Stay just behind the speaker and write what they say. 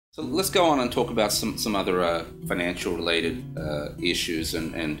So let's go on and talk about some other financial related issues,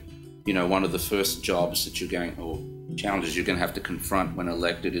 and you know, one of the first jobs that you're going, or challenges you're going to have to confront when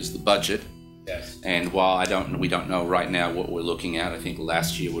elected, is the budget. Yes. And while we don't know right now what we're looking at. I think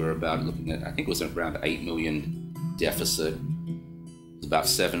last year we were looking at, I think it was around 8 million deficit. It was about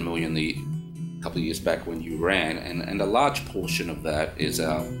 7 million the couple of years back when you ran, and a large portion of that is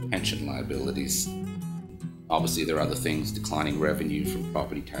our pension liabilities. Obviously, there are other things, declining revenue from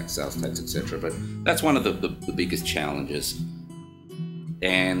property tax, sales tax, etc. But that's one of the biggest challenges.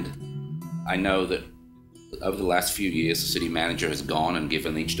 And I know that over the last few years, the city manager has gone and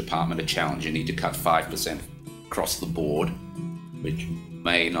given each department a challenge. You need to cut 5% across the board, which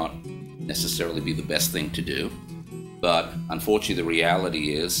may not necessarily be the best thing to do. But unfortunately, the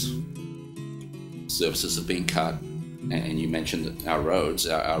reality is services have been cut. And you mentioned that our roads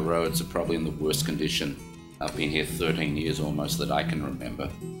are probably in the worst condition. I've been here 13 years almost that I can remember.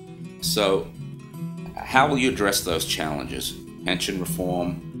 So how will you address those challenges? Pension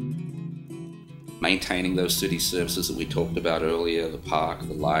reform, maintaining those city services that we talked about earlier, the park,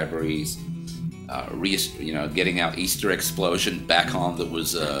 the libraries, getting our Easter explosion back on that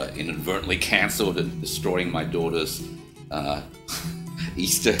was inadvertently cancelled and destroying my daughter's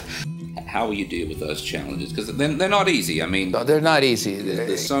Easter. How will you deal with those challenges? Because they're not easy. I mean, no, they're not easy.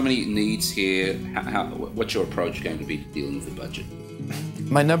 There's so many needs here. What's your approach going to be dealing with the budget?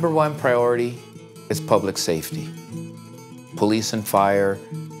 My number one priority is public safety. Police and fire.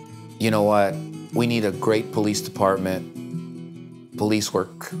 You know what? We need a great police department. Police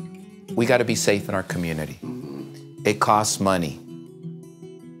work. We got to be safe in our community. It costs money.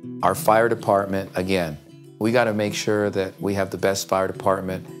 Our fire department, again, we got to make sure that we have the best fire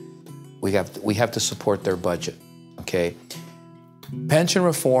department. We have to support their budget, okay? Pension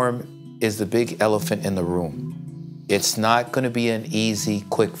reform is the big elephant in the room. It's not going to be an easy,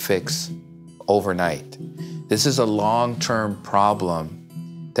 quick fix overnight. This is a long-term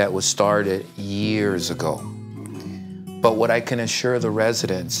problem that was started years ago. But what I can assure the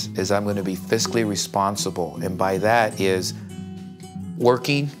residents is I'm going to be fiscally responsible, and by that is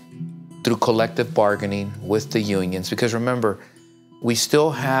working through collective bargaining with the unions, because remember, we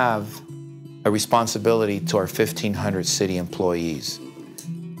still have a responsibility to our 1,500 city employees.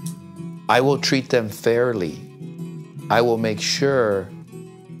 I will treat them fairly. I will make sure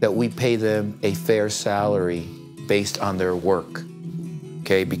that we pay them a fair salary based on their work,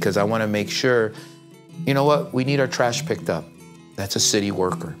 okay? Because I want to make sure, you know what? We need our trash picked up. That's a city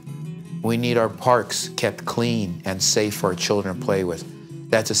worker. We need our parks kept clean and safe for our children to play with.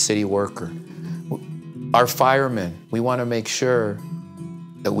 That's a city worker. Our firemen, we want to make sure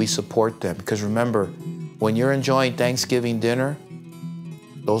that we support them. Because remember, when you're enjoying Thanksgiving dinner,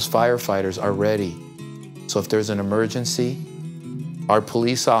 those firefighters are ready. So if there's an emergency, our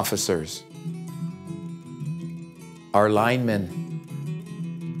police officers, our linemen,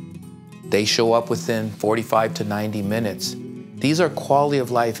 they show up within 45 to 90 minutes. These are quality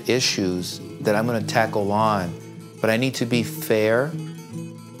of life issues that I'm going to tackle on, but I need to be fair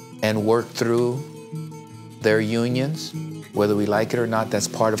and work through their unions. Whether we like it or not, that's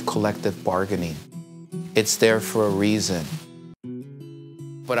part of collective bargaining. It's there for a reason.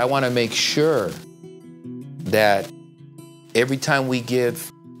 But I want to make sure that every time we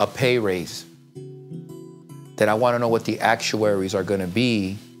give a pay raise, that I want to know what the actuaries are going to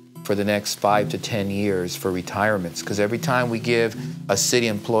be for the next 5 to 10 years for retirements. Because every time we give a city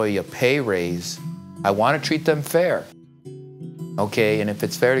employee a pay raise, I want to treat them fair. Okay, and if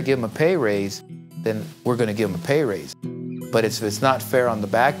it's fair to give them a pay raise, then we're going to give them a pay raise. But if it's not fair on the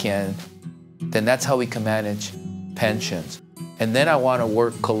back end, then that's how we can manage pensions. And then I want to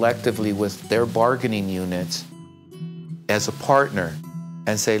work collectively with their bargaining units as a partner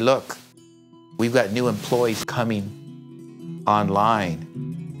and say, look, we've got new employees coming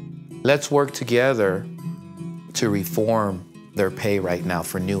online. Let's work together to reform their pay right now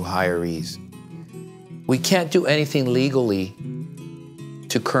for new hirees. We can't do anything legally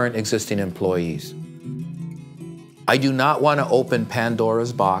to current existing employees. I do not want to open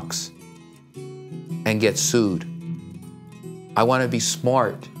Pandora's box and get sued. I want to be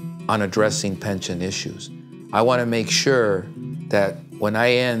smart on addressing pension issues. I want to make sure that when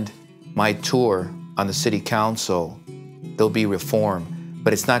I end my tour on the city council, there'll be reform,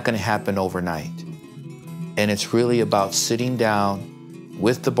 but it's not going to happen overnight. And it's really about sitting down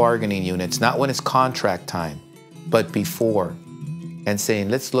with the bargaining units, not when it's contract time, but before, and saying,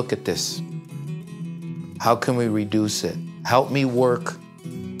 let's look at this. How can we reduce it? Help me work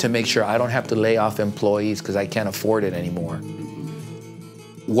to make sure I don't have to lay off employees because I can't afford it anymore.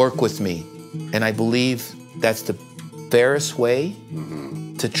 Work with me. And I believe that's the fairest way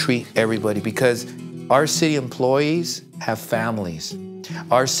to treat everybody, because our city employees have families.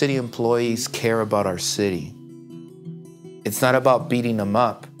 Our city employees care about our city. It's not about beating them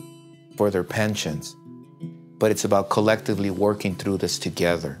up for their pensions, but it's about collectively working through this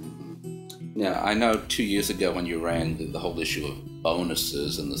together. Now, I know 2 years ago when you ran the whole issue of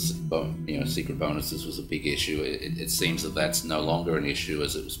bonuses and the secret bonuses was a big issue. It seems that that's no longer an issue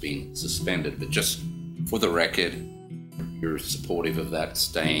as it was being suspended. But just for the record, you're supportive of that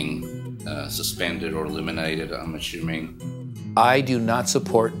staying suspended or eliminated, I'm assuming? I do not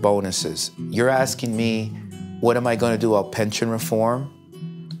support bonuses. You're asking me, what am I going to do about pension reform?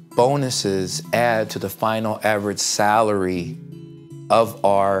 Bonuses add to the final average salary of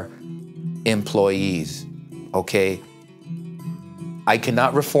our employees, okay? I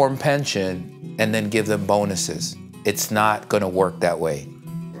cannot reform pension and then give them bonuses. It's not gonna work that way.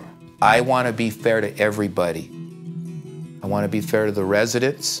 I wanna be fair to everybody. I wanna be fair to the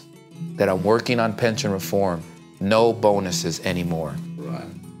residents that I'm working on pension reform. No bonuses anymore. Right.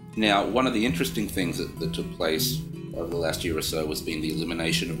 Now, one of the interesting things that took place over the last year or so was being the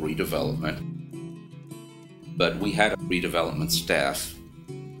elimination of redevelopment. But we had redevelopment staff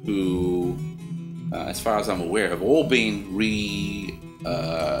who, as far as I'm aware, have all been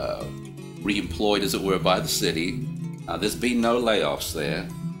re-employed, as it were, by the city. There's been no layoffs there.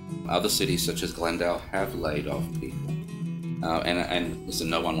 Other cities, such as Glendale, have laid off people. And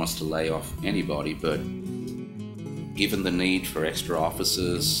listen, no one wants to lay off anybody, but given the need for extra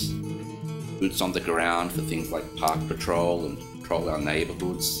officers, boots on the ground for things like park patrol and patrol our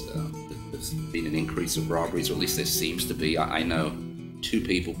neighborhoods, there's been an increase of robberies, or at least there seems to be. I know 2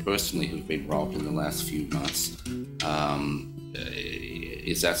 people personally who've been robbed in the last few months.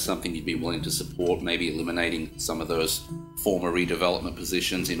 Is that something you'd be willing to support, maybe eliminating some of those former redevelopment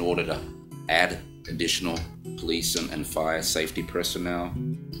positions in order to add additional police and fire safety personnel?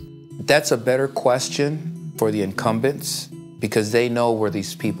 That's a better question for the incumbents, because they know where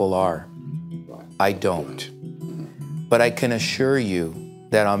these people are. Right. I don't. But I can assure you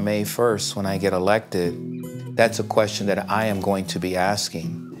that on May 1st, when I get elected, that's a question that I am going to be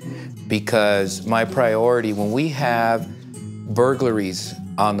asking, because my priority, when we have burglaries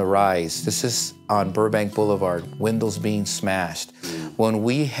on the rise, this is on Burbank Boulevard, windows being smashed, when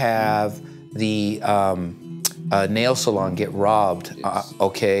we have the nail salon get robbed, Yes.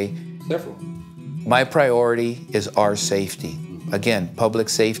 Okay? Several. My priority is our safety. Again, public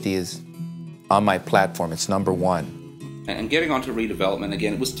safety is on my platform, it's number 1. And getting onto redevelopment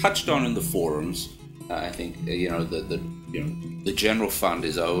again, it was touched on in the forums. I think the general fund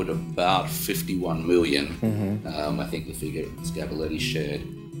is owed about $51 million. I think the figure Scavaletti shared,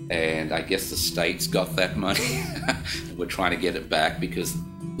 and I guess the state's got that money. We're trying to get it back because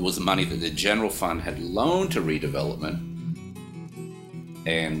there was money that the general fund had loaned to redevelopment,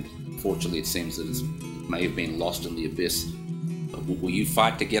 and unfortunately, it seems that it may have been lost in the abyss. Will you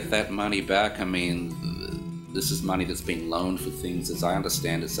fight to get that money back? I mean, this is money that's been loaned for things, as I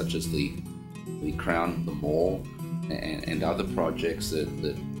understand it, such as the Crown, the mall, and other projects that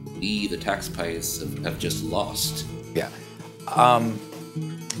we, the taxpayers, have just lost. Yeah.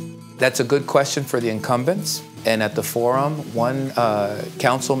 That's a good question for the incumbents. And at the forum, one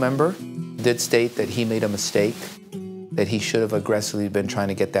council member did state that he made a mistake, that he should have aggressively been trying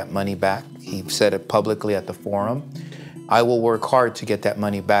to get that money back. He said it publicly at the forum. I will work hard to get that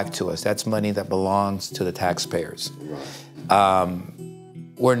money back to us. That's money that belongs to the taxpayers.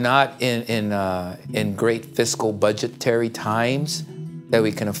 We're not in great fiscal budgetary times that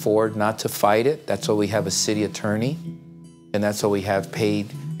we can afford not to fight it. That's why we have a city attorney, and that's why we have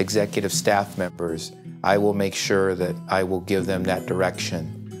paid executive staff members. I will make sure that I will give them that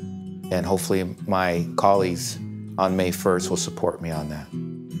direction, and hopefully my colleagues on May 1st will support me on that.